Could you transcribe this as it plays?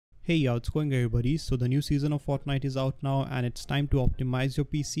Hey, how's it going everybody? So the new season of Fortnite is out now and it's time to optimize your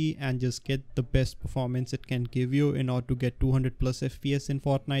PC and just get the best performance it can give you in order to get 200 plus FPS in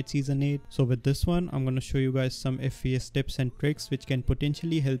Fortnite season 8. So with this one, I'm going to show you guys some FPS tips and tricks which can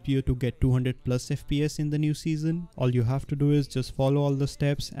potentially help you to get 200 plus FPS in the new season. All you have to do is just follow all the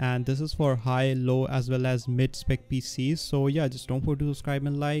steps, and this is for high, low as well as mid spec PCs. So yeah, just don't forget to subscribe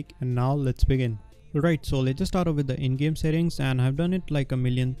and like, and now let's begin. Right, so let's just start off with the in-game settings, and I've done it like a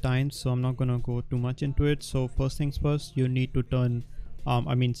million times, so I'm not gonna go too much into it. So first things first, you need to turn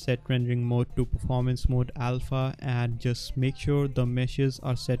set rendering mode to performance mode alpha, and just make sure the meshes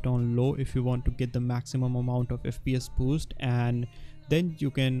are set on low if you want to get the maximum amount of FPS boost. And then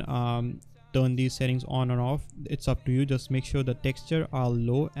you can turn these settings on or off. It's up to you. Just make sure the texture are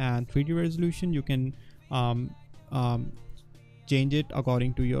low, and 3D resolution you can change it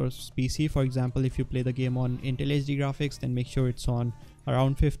according to your PC. For example, if you play the game on Intel HD graphics, then make sure it's on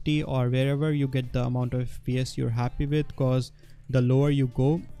around 50 or wherever you get the amount of FPS you're happy with, because the lower you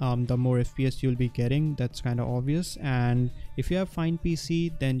go, the more FPS you'll be getting. That's kind of obvious. And if you have fine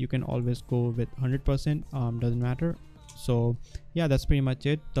PC, then you can always go with 100%, doesn't matter. So yeah, that's pretty much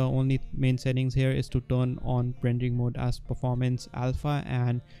it. The only main settings here is to turn on rendering mode as performance alpha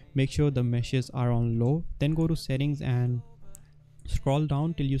and make sure the meshes are on low. Then go to settings and scroll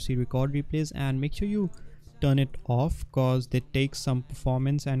down till you see record replays, and make sure you turn it off because they take some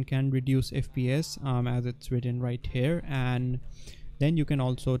performance and can reduce FPS, as it's written right here. And then you can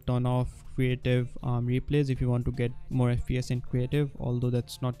also turn off creative replays if you want to get more FPS in creative, although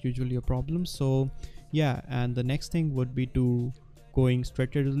that's not usually a problem. So yeah, and the next thing would be to going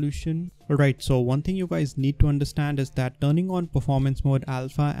stretch resolution. Alright, so one thing you guys need to understand is that turning on performance mode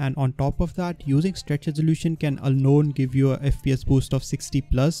alpha and on top of that using stretch resolution can alone give you a FPS boost of 60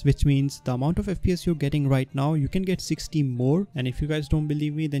 plus, which means the amount of FPS you're getting right now you can get 60 more. And if you guys don't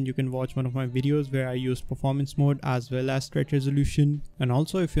believe me, then you can watch one of my videos where I used performance mode as well as stretch resolution. And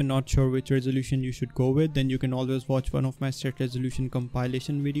also, if you're not sure which resolution you should go with, then you can always watch one of my stretch resolution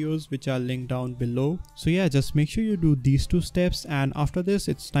compilation videos which I'll link down below. So yeah, just make sure you do these two steps, and after this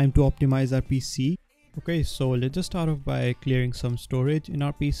it's time to optimize our PC. Okay, so let's just start off by clearing some storage in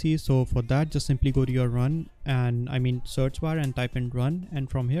our PC. So for that, just simply go to your run and search bar and type in run,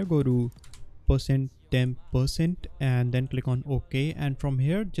 and from here go to %temp% and then click on OK. And from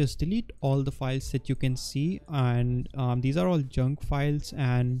here just delete all the files that you can see, and these are all junk files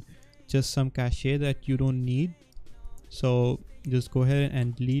and just some cache that you don't need. So just go ahead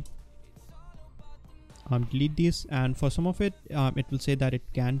and delete these, and for some of it it will say that it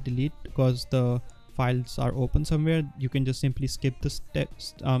can't delete because the files are open somewhere. You can just simply skip the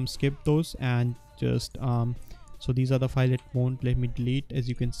steps, skip those, and just so these are the file it won't let me delete, as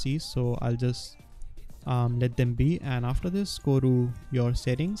you can see. So I'll just let them be, and after this go to your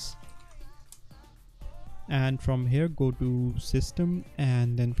settings, and from here go to system,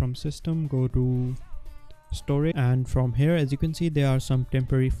 and then from system go to storage. And from here, as you can see, there are some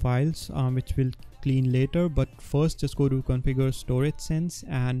temporary files which will clean later, but first just go to configure storage sense,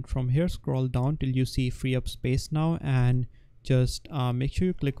 and from here scroll down till you see free up space now, and just make sure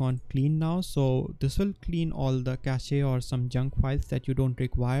you click on clean now. So this will clean all the cache or some junk files that you don't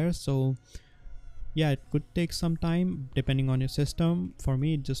require. So yeah, it could take some time depending on your system. For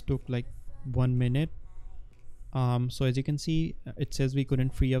me it just took like 1 minute. So as you can see, it says we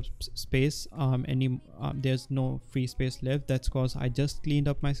couldn't free up space there's no free space left. That's because I just cleaned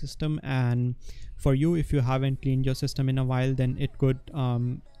up my system, and for you, if you haven't cleaned your system in a while, then it could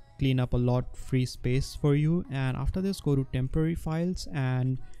clean up a lot free space for you. And after this go to temporary files,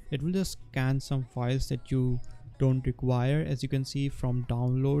 and it will just scan some files that you don't require. As you can see from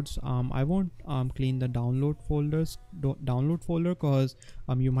downloads, I won't clean the download folder because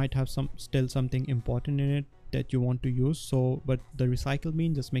you might have still something important in it that you want to use. So but the recycle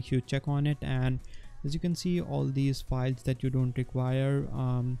bin, just make sure you check on it, and as you can see all these files that you don't require,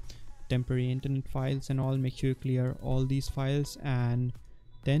 temporary internet files and all, make sure you clear all these files. And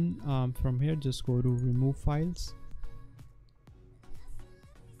then from here just go to remove files,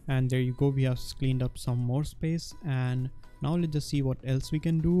 and there you go, we have cleaned up some more space. And now let's just see what else we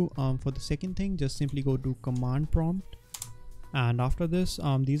can do. For the second thing, just simply go to command prompt, and after this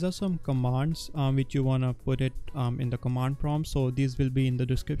these are some commands which you want to put it in the command prompt. So these will be in the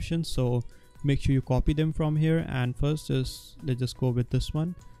description, so make sure you copy them from here. And first let's just go with this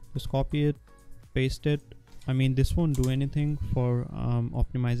one. Just copy it, paste it. This won't do anything for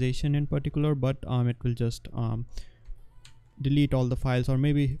optimization in particular, but it will just delete all the files or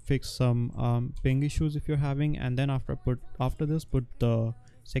maybe fix some ping issues if you're having. And then after this put the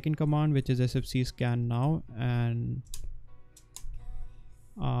second command, which is sfc scannow, and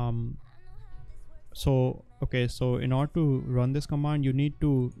So in order to run this command, you need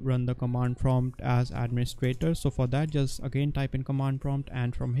to run the command prompt as administrator. So for that, just again type in command prompt,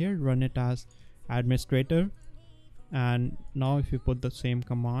 and from here run it as administrator. And now if you put the same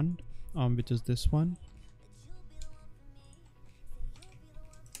command, which is this one,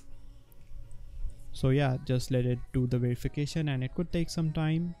 so yeah, just let it do the verification, and it could take some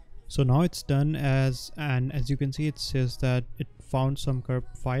time. So now it's done, and as you can see, it says that it found some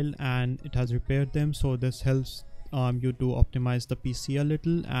corrupt file and it has repaired them. So this helps you to optimize the PC a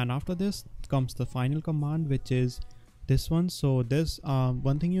little. And after this comes the final command, which is this one. So this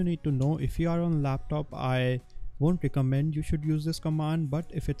one thing you need to know: if you are on a laptop, I won't recommend you should use this command, but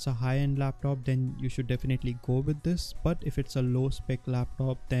if it's a high-end laptop, then you should definitely go with this. But if it's a low spec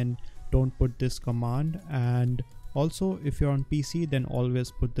laptop, then don't put this command. And also, if you're on PC, then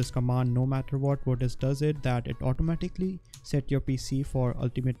always put this command no matter what. What this does is that it automatically set your PC for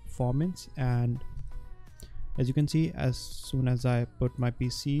ultimate performance. And as you can see, as soon as I put my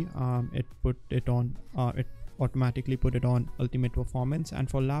PC, it automatically put it on ultimate performance. And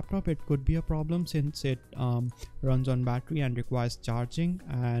for laptop, it could be a problem since it runs on battery and requires charging,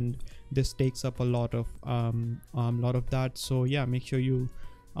 and this takes up a lot of that. So yeah, make sure you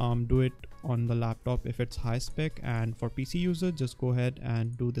do it on the laptop if it's high spec, and for PC user, just go ahead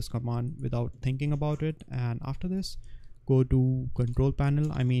and do this command without thinking about it. And after this, go to control panel,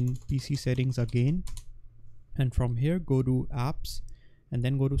 PC settings again, and from here go to apps, and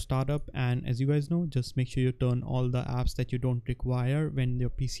then go to startup. And as you guys know, just make sure you turn all the apps that you don't require when your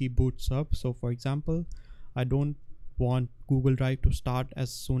PC boots up. So for example, I don't want Google Drive to start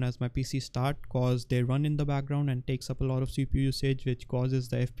as soon as my PC start, cause they run in the background and takes up a lot of CPU usage, which causes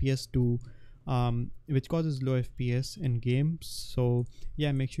the FPS to which causes low FPS in games. So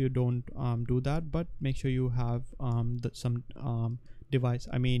yeah, make sure you don't do that, but make sure you have some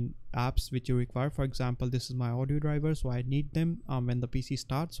apps which you require. For example, this is my audio driver, so I need them when the PC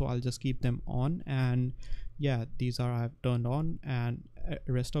starts, so I'll just keep them on. And yeah, these are I've turned on, and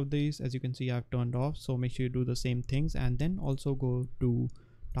rest of these, as you can see, I've turned off. So make sure you do the same things, and then also go to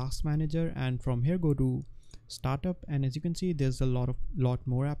task manager, and from here go to startup. And as you can see, there's a lot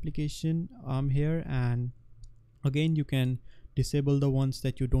more application here, and again, you can disable the ones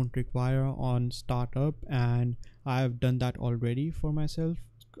that you don't require on startup, and I have done that already for myself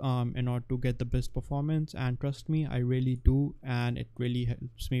in order to get the best performance. And trust me, I really do, and it really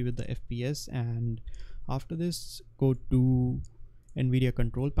helps me with the FPS. And after this, go to NVIDIA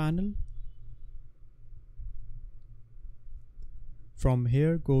control panel. From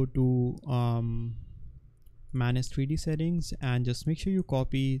here, go to manage 3D settings, and just make sure you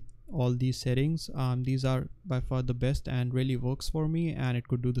copy all these settings. These are by far the best and really works for me, and it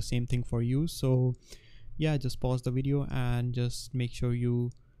could do the same thing for you. So yeah, just pause the video and just make sure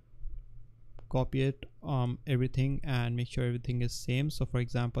you copy it everything and make sure everything is same. So for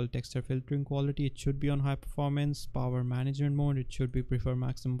example, texture filtering quality, it should be on high performance. Power management mode, it should be prefer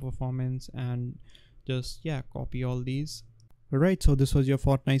maximum performance, and just yeah, copy all these. Alright, so this was your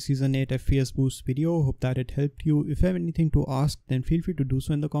Fortnite Season 8 FPS boost video. Hope that it helped you. If you have anything to ask, then feel free to do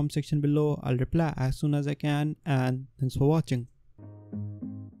so in the comment section below. I'll reply as soon as I can, and thanks for watching.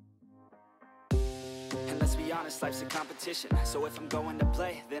 Let's be honest, life's a competition. So if I'm going to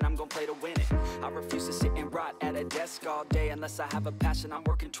play, then I'm gonna play to win it. I refuse to sit and rot at a desk all day unless I have a passion I'm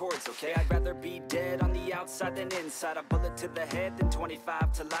working towards, okay? I'd rather be dead on the outside than inside. A bullet to the head than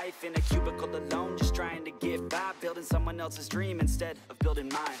 25 to life in a cubicle alone, just trying to get by, building someone else's dream instead of building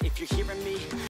mine. If you're hearing me,